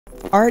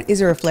Art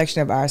is a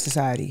reflection of our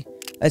society,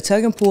 a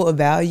tug and pull of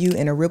value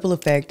and a ripple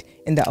effect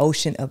in the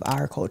ocean of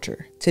our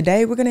culture.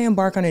 Today, we're going to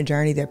embark on a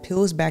journey that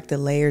peels back the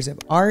layers of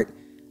art,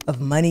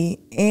 of money,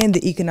 and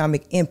the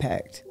economic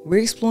impact.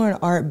 We're exploring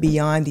art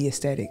beyond the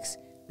aesthetics,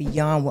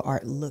 beyond what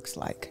art looks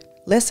like.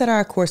 Let's set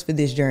our course for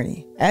this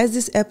journey. As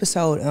this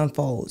episode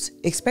unfolds,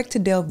 expect to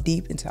delve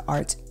deep into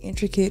art's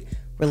intricate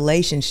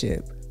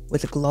relationship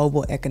with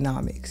global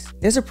economics.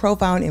 There's a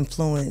profound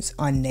influence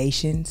on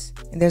nations,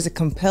 and there's a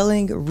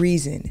compelling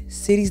reason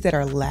cities that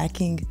are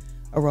lacking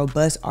a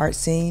robust art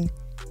scene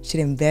should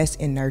invest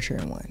in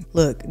nurturing one.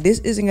 Look, this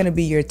isn't going to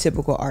be your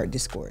typical art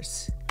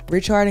discourse. We're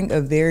charting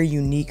a very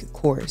unique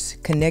course,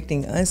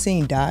 connecting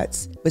unseen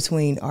dots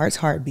between art's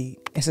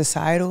heartbeat and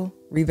societal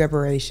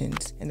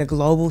reverberations and the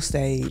global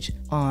stage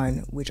on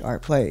which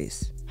art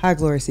plays. Hi,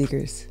 Glory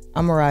Seekers.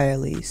 I'm Moriah,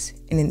 Alise,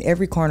 and in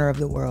every corner of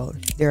the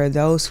world, there are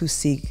those who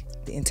seek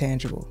the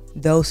intangible,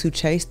 those who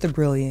chase the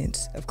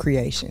brilliance of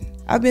creation.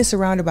 I've been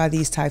surrounded by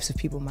these types of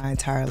people my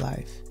entire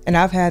life, and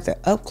I've had the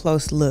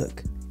up-close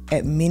look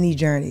at many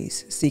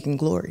journeys seeking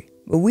glory.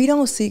 But we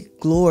don't seek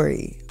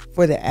glory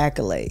for the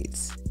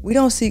accolades. We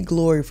don't seek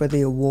glory for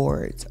the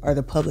awards or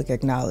the public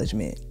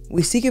acknowledgement.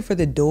 We seek it for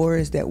the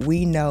doors that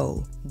we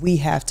know we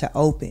have to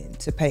open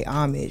to pay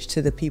homage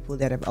to the people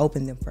that have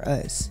opened them for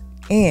us,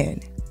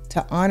 and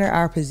to honor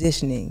our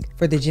positioning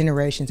for the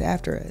generations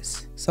after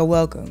us. So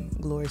welcome,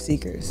 Glory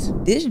Seekers.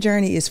 This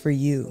journey is for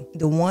you,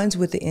 the ones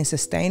with the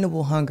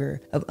unsustainable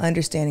hunger of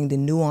understanding the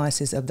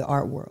nuances of the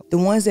art world, the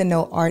ones that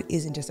know art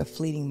isn't just a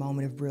fleeting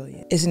moment of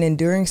brilliance. It's an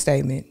enduring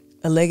statement,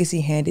 a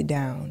legacy handed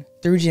down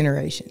through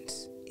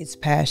generations. It's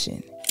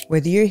passion.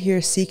 Whether you're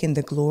here seeking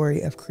the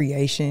glory of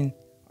creation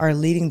or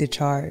leading the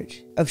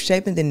charge of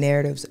shaping the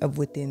narratives of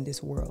within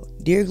this world,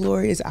 Dear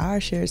Glory is our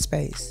shared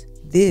space.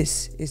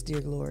 This is Dear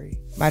Glory,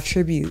 my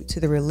tribute to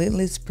the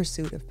relentless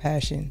pursuit of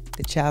passion,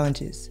 the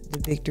challenges, the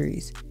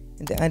victories,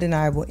 and the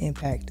undeniable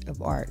impact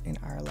of art in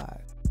our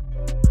lives.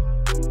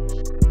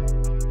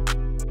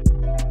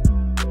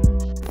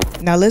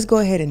 Now let's go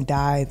ahead and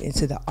dive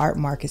into the art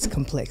market's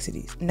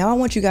complexities. Now I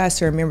want you guys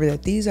to remember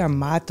that these are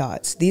my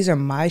thoughts. These are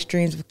my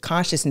streams of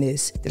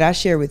consciousness that I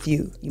share with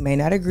you. You may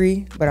not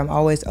agree, but I'm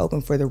always open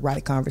for the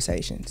right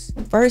conversations.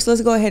 First, let's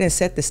go ahead and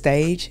set the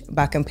stage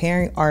by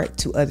comparing art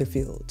to other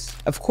fields.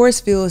 Of course,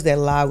 fields that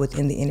lie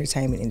within the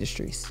entertainment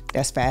industries.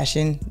 That's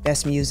fashion,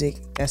 that's music,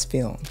 that's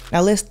film.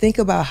 Now let's think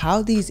about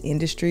how these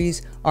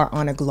industries are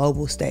on a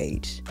global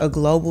stage, a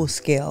global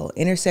scale,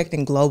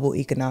 intersecting global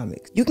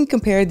economics. You can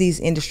compare these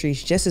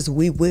industries just as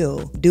we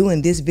will do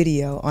in this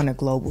video on a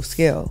global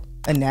scale,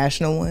 a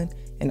national one,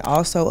 and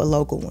also a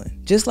local one.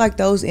 Just like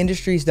those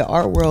industries, the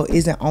art world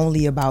isn't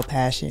only about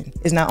passion.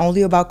 It's not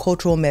only about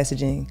cultural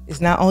messaging.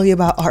 It's not only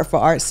about art for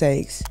art's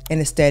sakes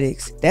and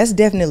aesthetics. That's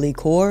definitely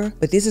core,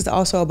 but this is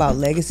also about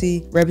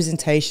legacy,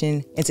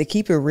 representation, and to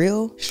keep it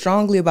real,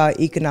 strongly about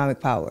economic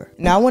power.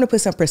 Now I want to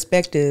put some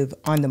perspective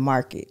on the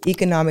market,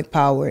 economic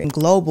power, and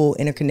global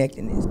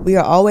interconnectedness. We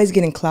are always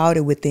getting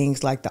clouded with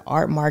things like the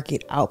art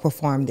market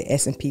outperformed the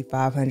S&P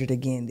 500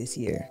 again this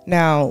year.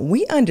 Now,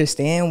 we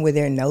understand where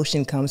their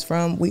notion comes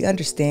from. We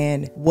understand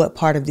what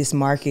part of this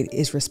market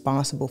is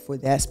responsible for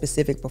that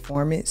specific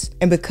performance.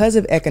 And because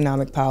of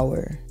economic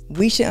power,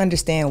 we should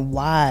understand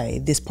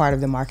why this part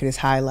of the market is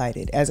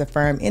highlighted as a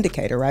firm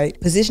indicator, right?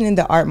 Positioning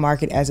the art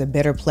market as a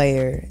better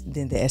player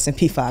than the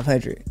S&P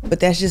 500. But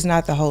that's just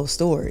not the whole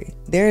story.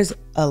 There's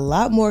a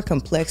lot more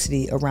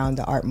complexity around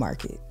the art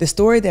market. The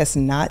story that's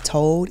not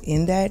told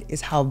in that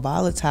is how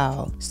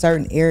volatile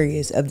certain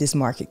areas of this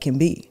market can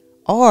be,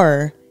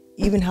 or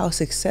even how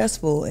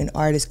successful an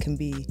artist can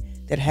be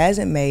that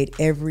hasn't made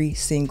every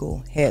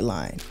single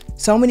headline.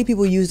 So many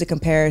people use the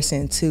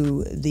comparison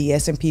to the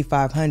S&P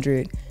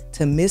 500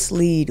 to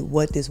mislead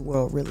what this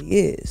world really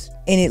is.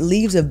 And it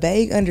leaves a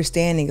vague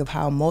understanding of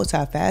how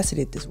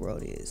multifaceted this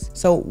world is.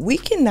 So we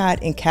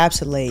cannot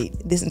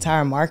encapsulate this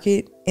entire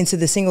market into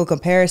the single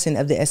comparison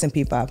of the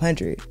S&P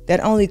 500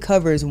 that only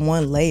covers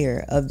one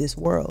layer of this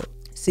world.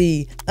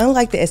 See,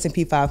 unlike the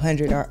S&P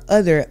 500 or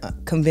other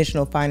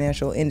conventional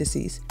financial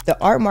indices, the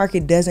art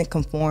market doesn't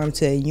conform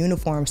to a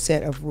uniform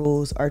set of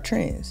rules or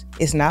trends.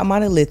 It's not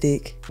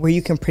monolithic, where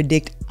you can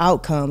predict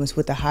outcomes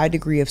with a high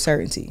degree of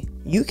certainty.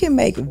 You can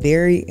make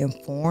very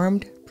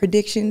informed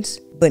predictions,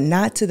 but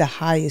not to the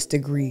highest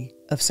degree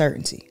of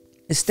certainty.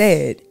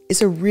 Instead,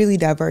 it's a really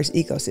diverse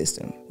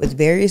ecosystem with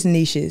various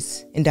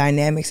niches and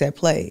dynamics at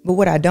play. But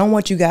what I don't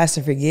want you guys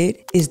to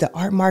forget is the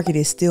art market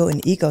is still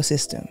an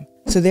ecosystem.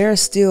 So there are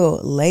still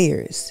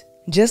layers.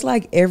 Just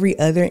like every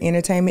other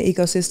entertainment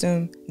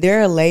ecosystem, there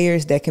are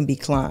layers that can be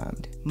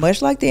climbed.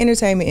 Much like the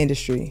entertainment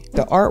industry,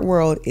 the art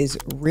world is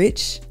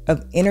rich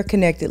of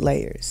interconnected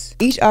layers,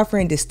 each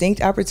offering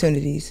distinct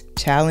opportunities,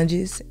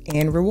 challenges,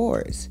 and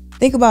rewards.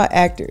 Think about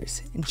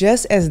actors.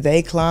 Just as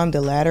they climb the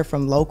ladder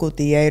from local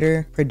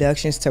theater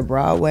productions to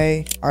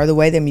Broadway, or the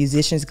way that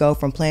musicians go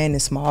from playing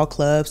in small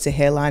clubs to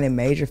headlining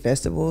major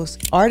festivals,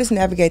 artists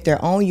navigate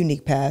their own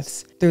unique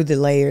paths through the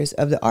layers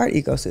of the art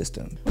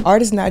ecosystem.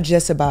 Art is not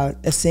just about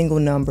a single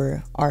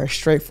number or a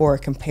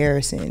straightforward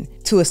comparison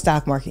to a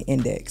stock market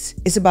index.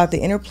 It's about the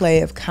interplay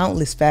of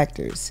countless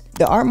factors.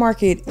 The art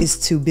market is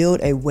to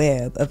build a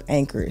web of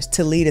anchors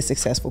to lead a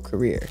successful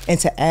career and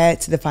to add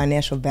to the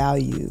financial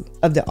value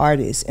of the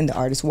artist and the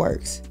artist's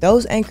works.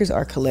 Those anchors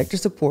are collector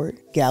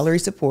support, gallery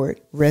support,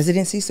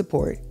 residency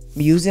support,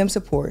 museum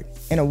support,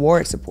 and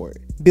award support.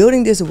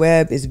 Building this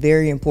web is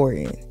very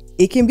important.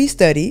 It can be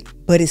studied,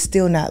 but it's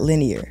still not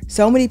linear.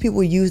 So many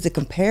people use the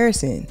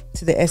comparison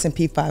to the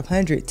S&P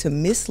 500 to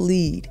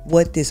mislead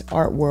what this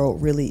art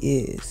world really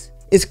is.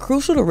 It's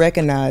crucial to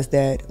recognize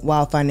that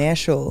while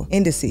financial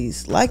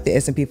indices like the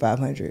S&P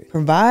 500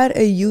 provide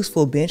a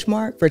useful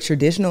benchmark for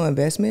traditional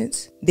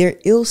investments, they're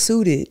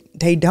ill-suited.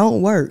 They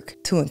don't work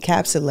to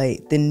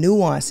encapsulate the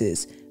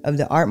nuances of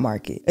the art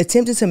market.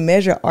 Attempting to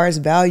measure art's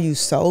value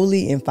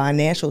solely in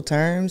financial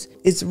terms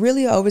is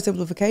really an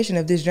oversimplification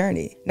of this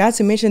journey. Not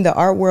to mention the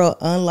art world,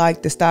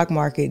 unlike the stock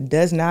market,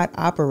 does not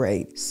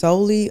operate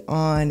solely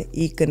on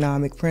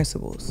economic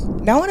principles.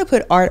 Now I want to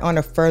put art on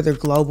a further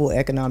global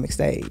economic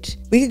stage.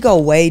 We could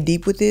go way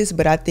deep with this,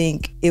 but I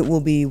think it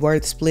will be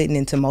worth splitting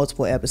into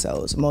multiple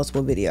episodes,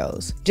 multiple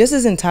videos. Just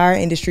as entire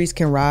industries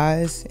can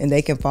rise and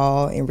they can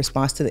fall in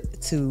response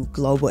to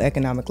global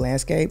economic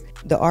landscape,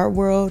 the art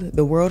world,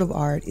 the world of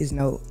art, is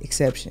no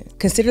exception.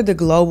 Consider the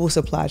global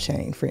supply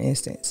chain, for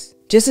instance.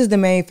 Just as the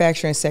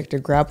manufacturing sector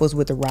grapples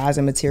with the rise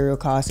in material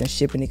costs and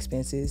shipping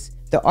expenses,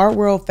 the art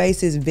world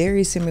faces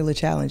very similar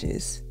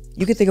challenges.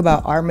 You can think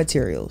about art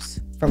materials,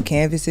 from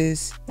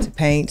canvases to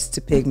paints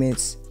to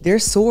pigments. They're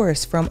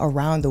sourced from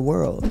around the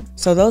world.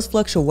 So those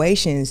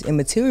fluctuations in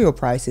material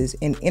prices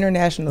and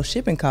international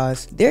shipping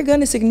costs, they're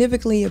going to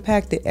significantly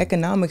impact the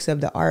economics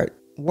of the art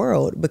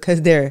world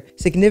because they're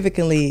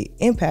significantly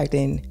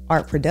impacting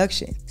art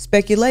production.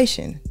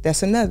 Speculation,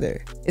 that's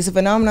another. It's a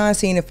phenomenon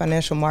seen in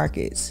financial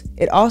markets.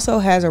 It also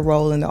has a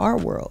role in the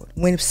art world.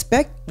 When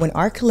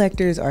art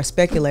collectors or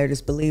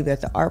speculators believe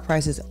that the art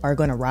prices are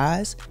going to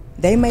rise,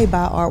 they may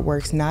buy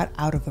artworks not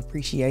out of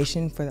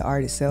appreciation for the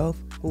art itself,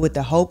 but with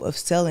the hope of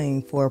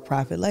selling for a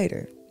profit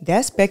later.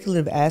 That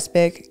speculative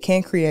aspect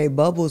can create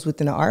bubbles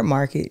within the art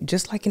market,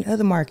 just like in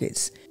other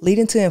markets,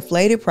 leading to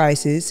inflated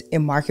prices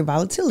and market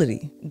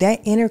volatility.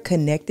 That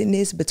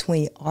interconnectedness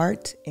between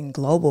art and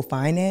global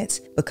finance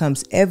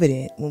becomes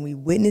evident when we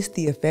witness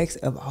the effects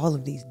of all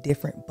of these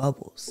different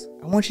bubbles.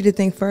 I want you to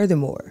think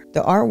furthermore.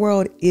 The art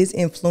world is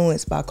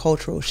influenced by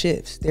cultural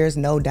shifts. There's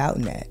no doubt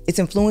in that. It's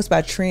influenced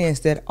by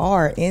trends that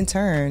are, in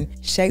turn,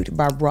 shaped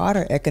by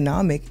broader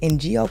economic and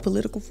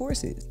geopolitical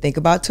forces. Think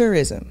about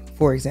tourism,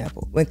 for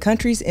example. When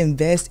countries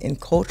invest in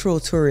cultural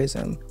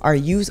tourism or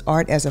use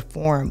art as a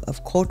form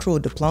of cultural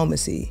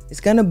diplomacy, it's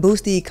going to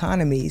boost the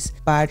economies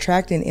by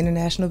attracting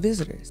international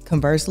visitors.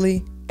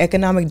 Conversely,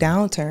 economic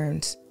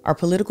downturns or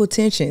political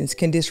tensions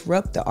can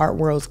disrupt the art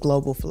world's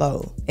global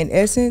flow. In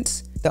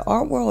essence, the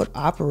art world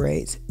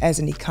operates as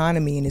an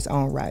economy in its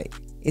own right.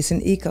 It's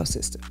an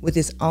ecosystem with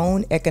its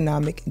own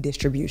economic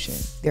distribution.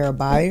 There are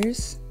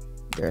buyers,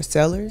 there are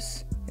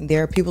sellers, and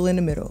there are people in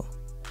the middle.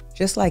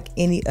 Just like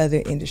any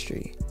other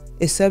industry,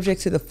 it's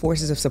subject to the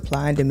forces of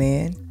supply and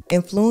demand,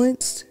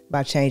 influenced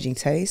by changing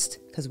taste,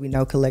 because we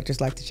know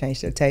collectors like to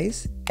change their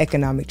taste,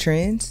 economic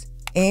trends,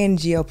 and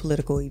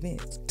geopolitical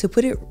events. To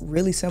put it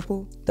really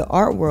simple, the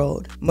art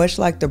world, much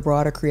like the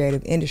broader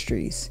creative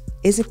industries,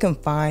 isn't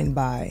confined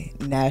by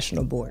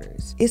national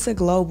borders. It's a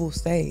global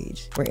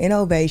stage where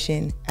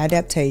innovation,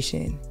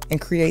 adaptation, and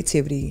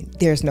creativity,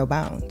 there's no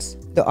bounds.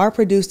 The art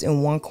produced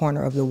in one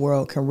corner of the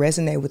world can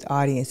resonate with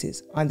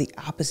audiences on the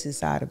opposite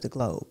side of the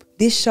globe.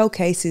 This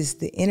showcases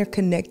the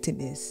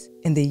interconnectedness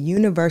and the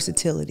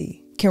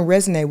universality can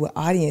resonate with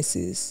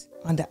audiences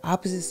on the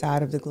opposite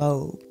side of the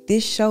globe.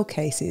 This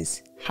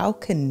showcases how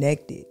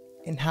connected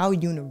and how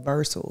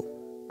universal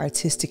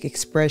artistic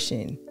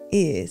expression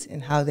is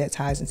and how that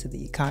ties into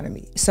the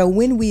economy. So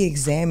when we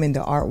examine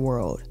the art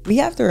world, we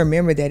have to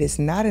remember that it's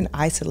not an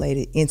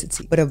isolated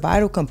entity, but a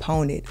vital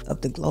component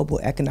of the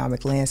global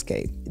economic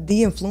landscape.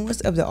 The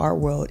influence of the art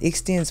world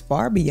extends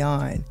far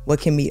beyond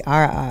what can meet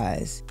our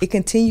eyes. It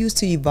continues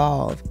to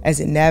evolve as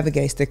it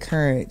navigates the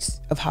currents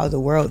of how the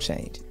world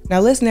changed. Now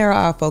let's narrow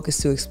our focus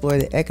to explore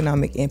the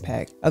economic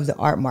impact of the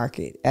art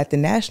market at the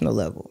national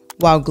level.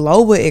 While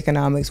global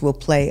economics will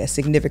play a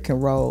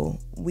significant role,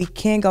 we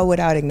can't go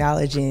without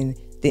acknowledging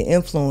the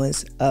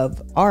influence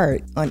of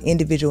art on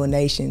individual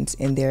nations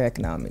and their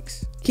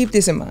economics. Keep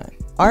this in mind.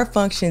 Art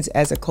functions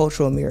as a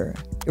cultural mirror.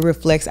 It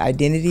reflects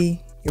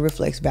identity, it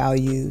reflects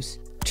values,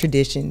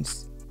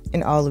 traditions,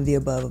 and all of the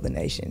above of a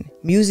nation.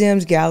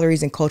 Museums,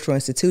 galleries, and cultural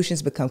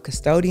institutions become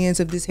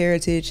custodians of this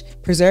heritage,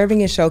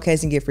 preserving and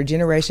showcasing it for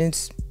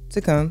generations to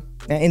come.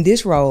 Now, in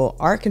this role,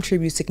 art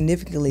contributes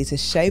significantly to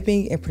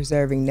shaping and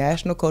preserving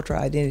national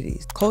cultural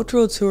identities.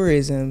 Cultural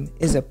tourism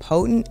is a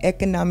potent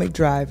economic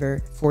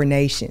driver for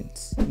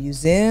nations.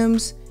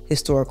 Museums,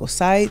 historical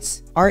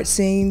sites, art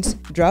scenes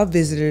draw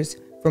visitors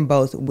from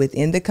both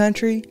within the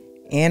country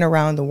and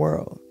around the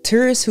world.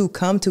 Tourists who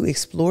come to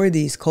explore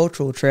these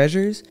cultural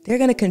treasures, they're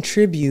going to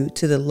contribute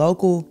to the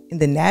local and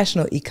the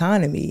national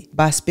economy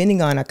by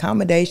spending on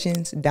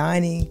accommodations,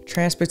 dining,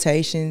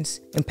 transportations,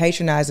 and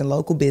patronizing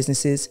local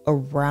businesses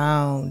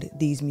around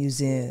these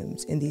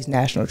museums and these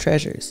national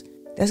treasures.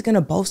 That's going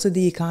to bolster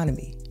the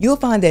economy. You'll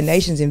find that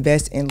nations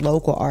invest in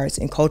local arts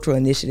and cultural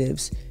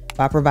initiatives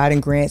by providing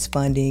grants,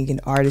 funding,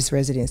 and artist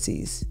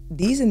residencies.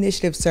 These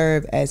initiatives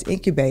serve as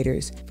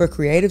incubators for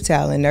creative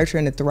talent,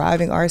 nurturing a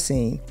thriving art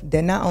scene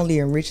that not only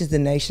enriches the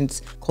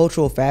nation's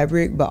cultural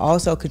fabric, but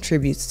also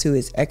contributes to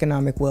its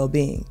economic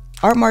well-being.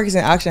 Art markets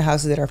and auction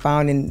houses that are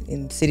found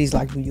in cities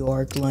like New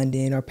York,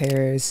 London, or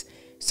Paris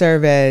are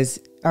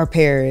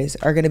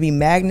going to be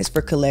magnets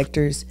for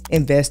collectors,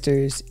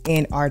 investors,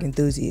 and art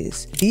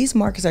enthusiasts. These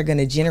markets are going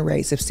to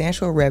generate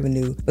substantial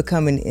revenue,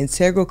 becoming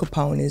integral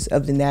components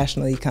of the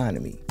national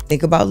economy.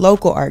 Think about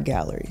local art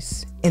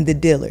galleries and the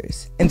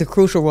dealers and the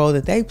crucial role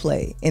that they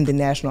play in the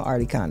national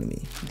art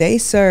economy. They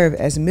serve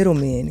as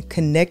middlemen,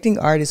 connecting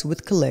artists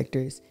with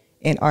collectors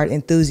and art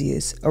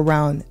enthusiasts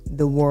around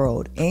the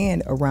world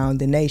and around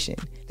the nation.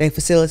 They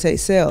facilitate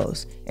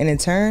sales, and in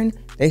turn,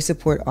 they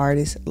support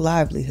artists'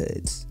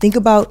 livelihoods. Think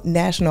about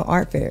national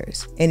art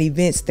fairs and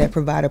events that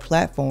provide a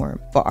platform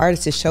for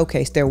artists to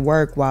showcase their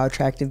work while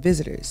attracting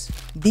visitors.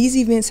 These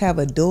events have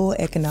a dual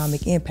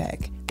economic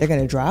impact. They're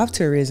going to drive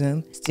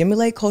tourism,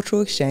 stimulate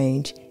cultural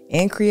exchange,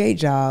 and create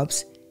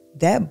jobs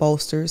that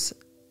bolsters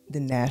the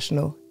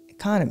national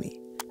economy.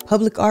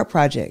 Public art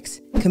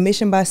projects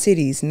commissioned by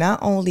cities not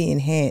only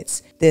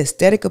enhance the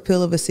aesthetic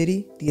appeal of a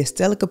city, the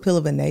aesthetic appeal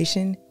of a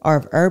nation, or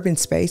of urban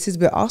spaces,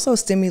 but also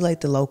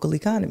stimulate the local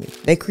economy.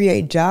 They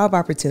create job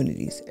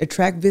opportunities,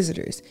 attract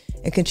visitors,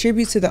 and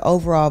contribute to the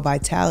overall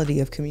vitality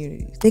of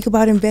communities. Think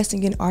about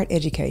investing in art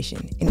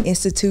education in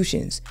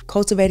institutions,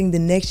 cultivating the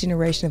next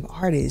generation of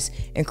artists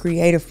and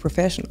creative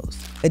professionals.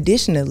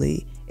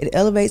 Additionally, it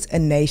elevates a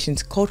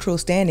nation's cultural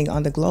standing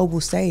on the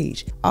global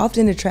stage,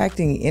 often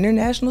attracting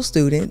international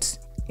students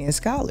and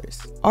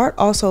scholars. Art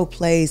also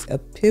plays a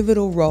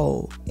pivotal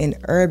role in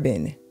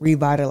urban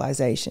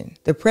revitalization.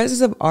 The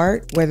presence of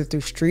art, whether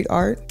through street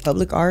art,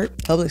 public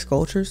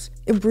sculptures,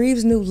 it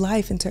breathes new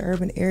life into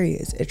urban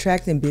areas,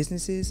 attracting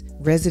businesses,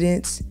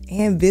 residents,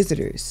 and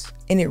visitors,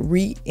 and it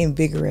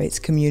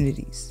reinvigorates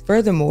communities.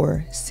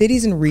 Furthermore,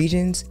 cities and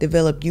regions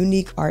develop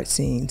unique art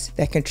scenes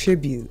that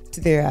contribute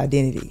to their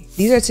identity.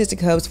 These artistic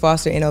hubs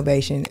foster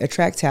innovation,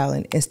 attract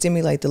talent, and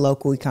stimulate the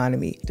local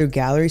economy through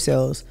gallery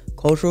sales,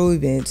 cultural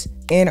events,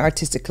 and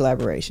artistic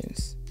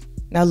collaborations.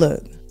 Now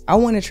look, I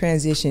want to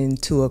transition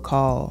to a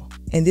call,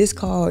 and this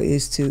call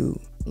is to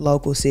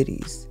local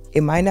cities.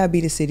 It might not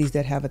be the cities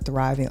that have a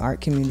thriving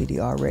art community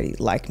already,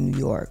 like New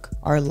York,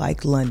 or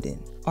like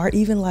London, or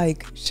even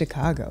like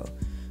Chicago,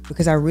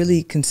 because I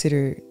really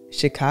consider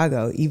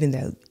Chicago, even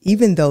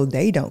though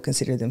they don't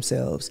consider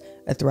themselves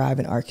a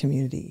thriving art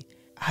community,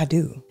 I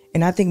do.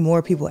 And I think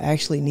more people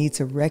actually need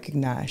to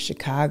recognize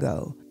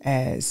Chicago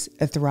as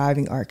a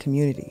thriving art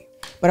community.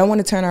 But I want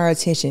to turn our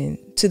attention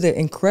to the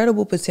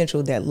incredible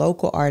potential that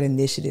local art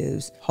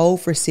initiatives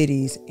hold for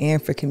cities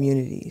and for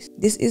communities.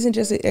 This isn't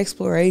just an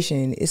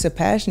exploration, it's a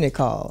passionate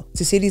call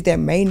to cities that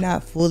may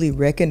not fully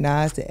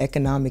recognize the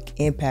economic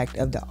impact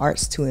of the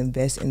arts to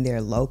invest in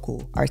their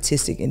local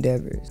artistic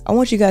endeavors. I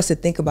want you guys to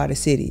think about a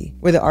city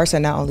where the arts are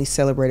not only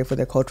celebrated for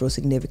their cultural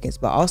significance,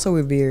 but also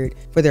revered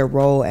for their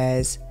role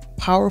as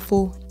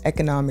powerful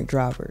economic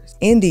drivers.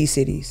 In these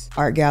cities,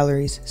 art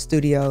galleries,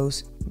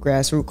 studios,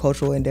 grassroots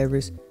cultural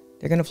endeavors,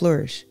 they're going to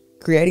flourish,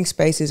 creating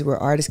spaces where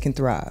artists can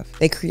thrive.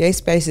 They create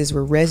spaces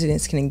where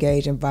residents can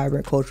engage in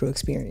vibrant cultural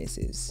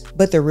experiences.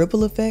 But the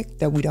ripple effect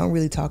that we don't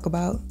really talk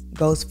about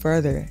goes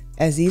further,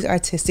 as these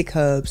artistic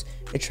hubs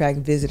attract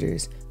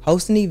visitors,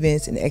 hosting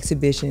events and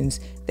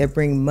exhibitions that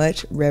bring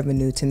much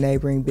revenue to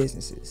neighboring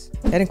businesses.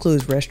 That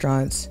includes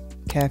restaurants,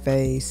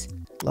 cafes,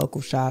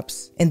 local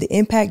shops, and the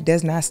impact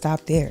does not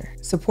stop there.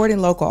 Supporting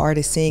local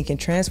artists scene can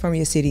transform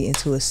your city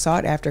into a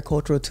sought-after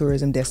cultural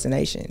tourism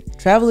destination.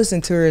 Travelers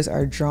and tourists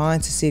are drawn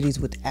to cities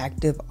with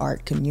active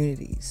art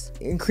communities.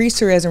 Increased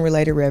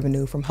tourism-related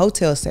revenue from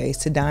hotel stays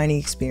to dining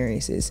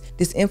experiences.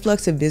 This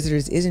influx of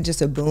visitors isn't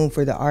just a boom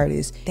for the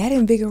artists, that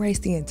invigorates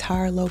the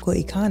entire local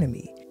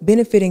economy,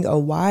 benefiting a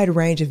wide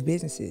range of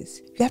businesses.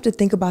 You have to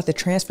think about the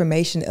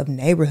transformation of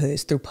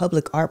neighborhoods through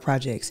public art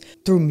projects,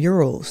 through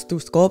murals, through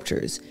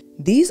sculptures.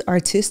 These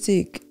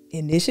artistic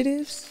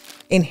initiatives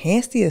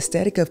enhance the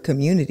aesthetic of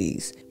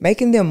communities,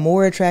 making them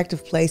more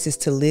attractive places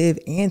to live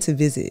and to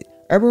visit.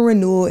 Urban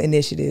renewal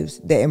initiatives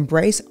that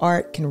embrace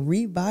art can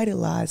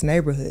revitalize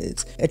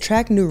neighborhoods,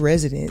 attract new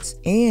residents,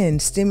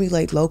 and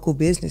stimulate local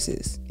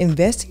businesses.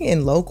 Investing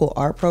in local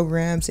art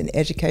programs and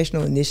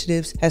educational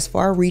initiatives has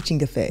far-reaching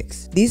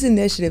effects. These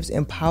initiatives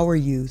empower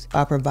youth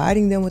by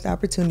providing them with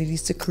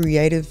opportunities to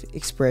creative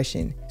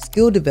expression,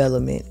 skill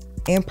development,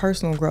 and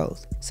personal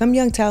growth. Some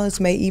young talents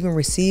may even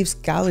receive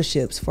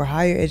scholarships for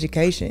higher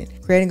education,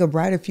 creating a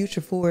brighter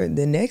future for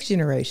the next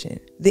generation.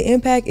 The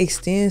impact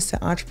extends to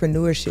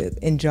entrepreneurship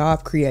and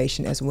job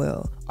creation as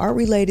well.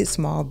 Art-related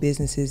small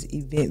businesses,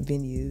 event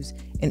venues,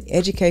 and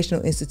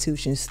educational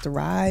institutions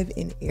thrive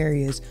in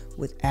areas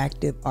with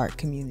active art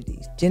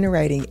communities,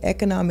 generating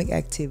economic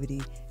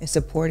activity and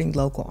supporting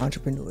local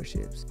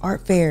entrepreneurships.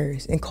 Art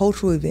fairs and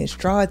cultural events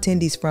draw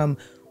attendees from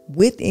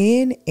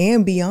within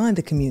and beyond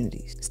the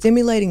communities,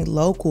 stimulating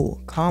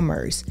local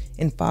commerce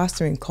and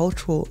fostering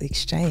cultural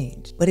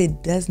exchange. But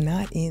it does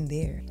not end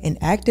there. An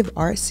active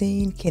art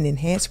scene can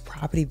enhance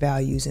property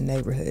values in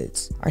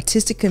neighborhoods.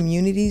 Artistic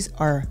communities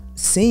are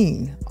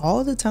seen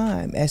all the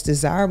time as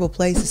desirable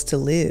places to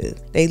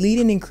live. They lead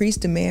an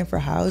increased demand for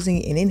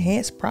housing and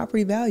enhance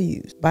property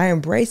values. By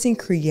embracing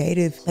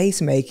creative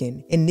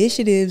placemaking,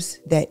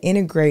 initiatives that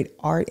integrate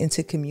art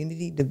into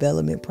community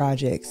development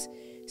projects,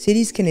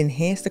 cities can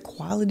enhance the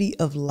quality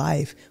of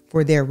life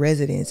for their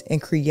residents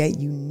and create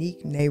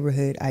unique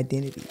neighborhood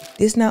identity.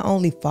 This not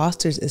only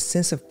fosters a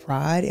sense of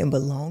pride and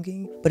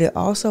belonging, but it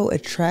also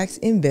attracts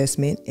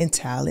investment and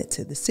talent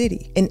to the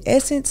city. In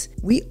essence,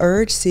 we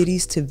urge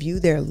cities to view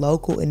their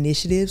local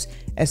initiatives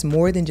as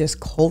more than just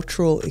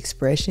cultural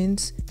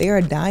expressions. They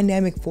are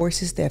dynamic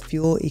forces that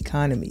fuel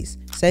economies,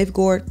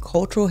 safeguard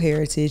cultural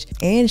heritage,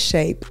 and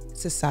shape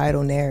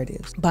societal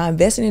narratives. By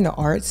investing in the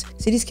arts,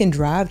 cities can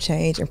drive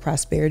change and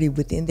prosperity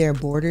within their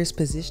borders,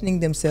 positioning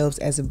themselves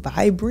as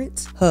vibrant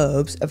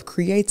hubs of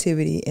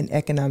creativity and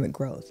economic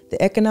growth.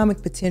 The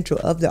economic potential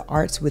of the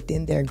arts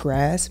within their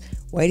grasp,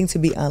 waiting to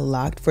be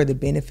unlocked for the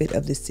benefit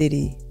of the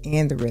city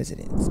and the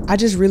residents. I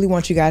just really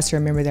want you guys to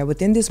remember that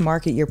within this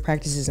market, your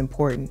practice is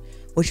important.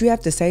 What you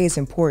have to say is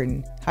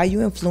important. How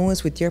you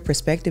influence with your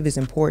perspective is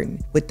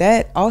important. With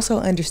that, also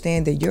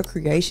understand that your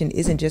creation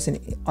isn't just an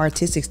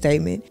artistic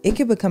statement. It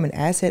can become an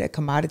asset, a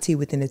commodity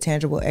within a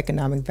tangible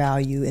economic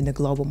value in the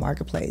global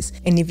marketplace.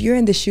 And if you're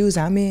in the shoes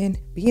I'm in,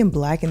 being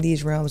Black in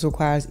these realms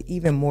requires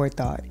even more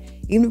thought,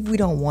 even if we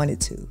don't want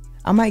it to.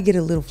 I might get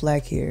a little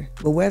flack here,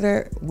 but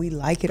whether we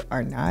like it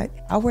or not,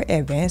 our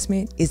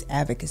advancement is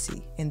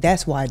advocacy. And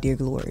that's why, dear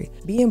glory,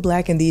 being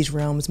Black in these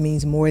realms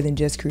means more than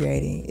just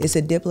creating. It's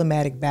a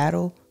diplomatic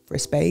battle for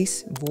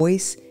space,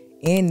 voice,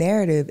 and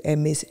narrative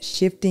amidst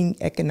shifting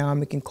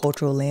economic and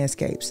cultural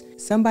landscapes.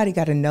 Somebody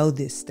got to know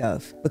this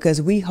stuff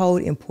because we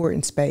hold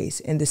important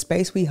space, and the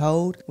space we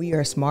hold, we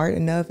are smart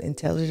enough,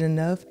 intelligent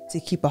enough to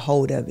keep a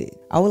hold of it.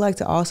 I would like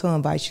to also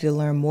invite you to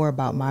learn more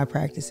about my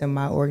practice and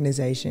my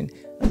organization,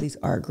 Alise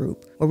Art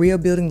Group, where we are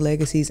building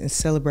legacies and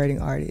celebrating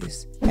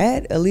artists.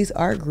 At Alise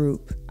Art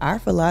Group, our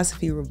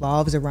philosophy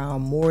revolves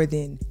around more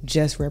than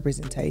just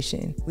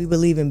representation. We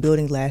believe in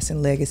building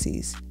lasting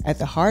legacies. At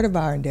the heart of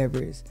our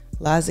endeavors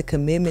lies a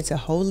commitment to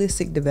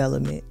holistic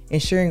development,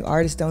 ensuring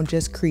artists don't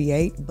just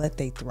create, but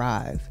they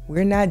thrive.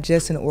 We're not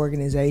just an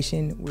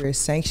organization, we're a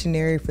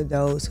sanctuary for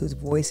those whose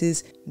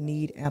voices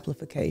need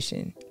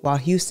amplification. While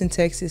Houston,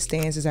 Texas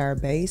stands as our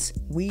base,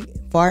 we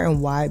far and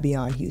wide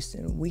beyond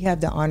Houston. We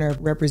have the honor of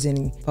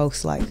representing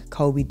folks like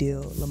Kobe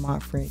Dill,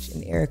 Lamont French,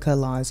 and Erica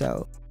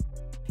Alonzo.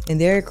 And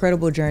their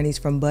incredible journeys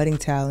from budding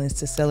talents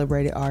to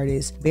celebrated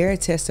artists bear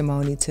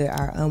testimony to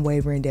our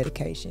unwavering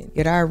dedication.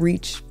 Yet our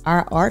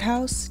art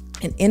house,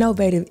 an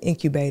innovative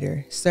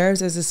incubator,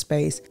 serves as a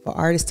space for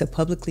artists to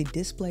publicly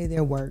display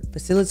their work,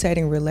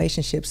 facilitating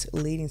relationships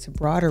leading to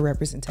broader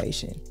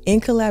representation. In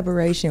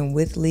collaboration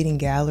with leading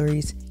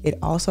galleries, it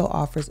also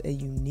offers a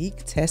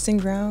unique testing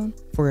ground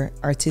for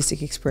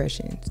artistic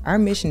expressions. Our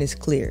mission is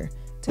clear: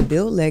 to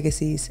build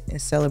legacies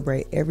and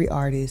celebrate every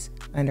artist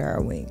under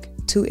our wing.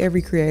 To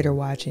every creator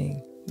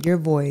watching, your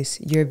voice,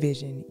 your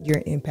vision,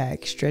 your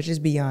impact stretches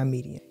beyond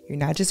media. You're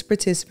not just a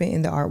participant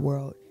in the art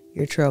world,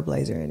 you're a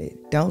trailblazer in it.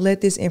 Don't let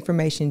this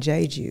information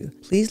jade you.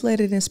 Please let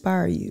it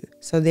inspire you.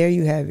 So there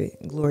you have it,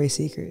 Glory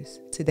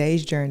Seekers.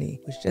 Today's journey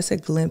was just a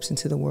glimpse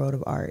into the world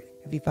of art.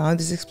 If you found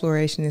this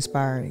exploration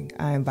inspiring,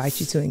 I invite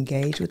you to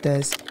engage with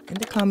us in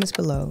the comments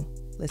below.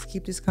 Let's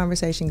keep this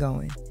conversation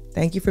going.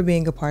 Thank you for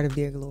being a part of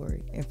Dear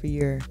Glory and for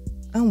your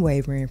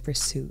unwavering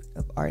pursuit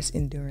of art's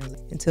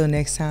endurance. Until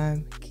next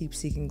time, keep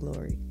seeking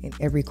glory in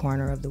every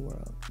corner of the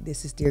world.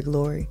 This is Dear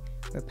Glory,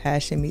 where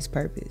passion meets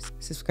purpose.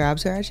 Subscribe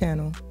to our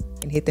channel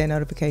and hit that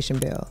notification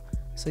bell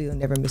so you'll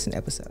never miss an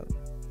episode.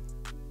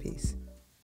 Peace.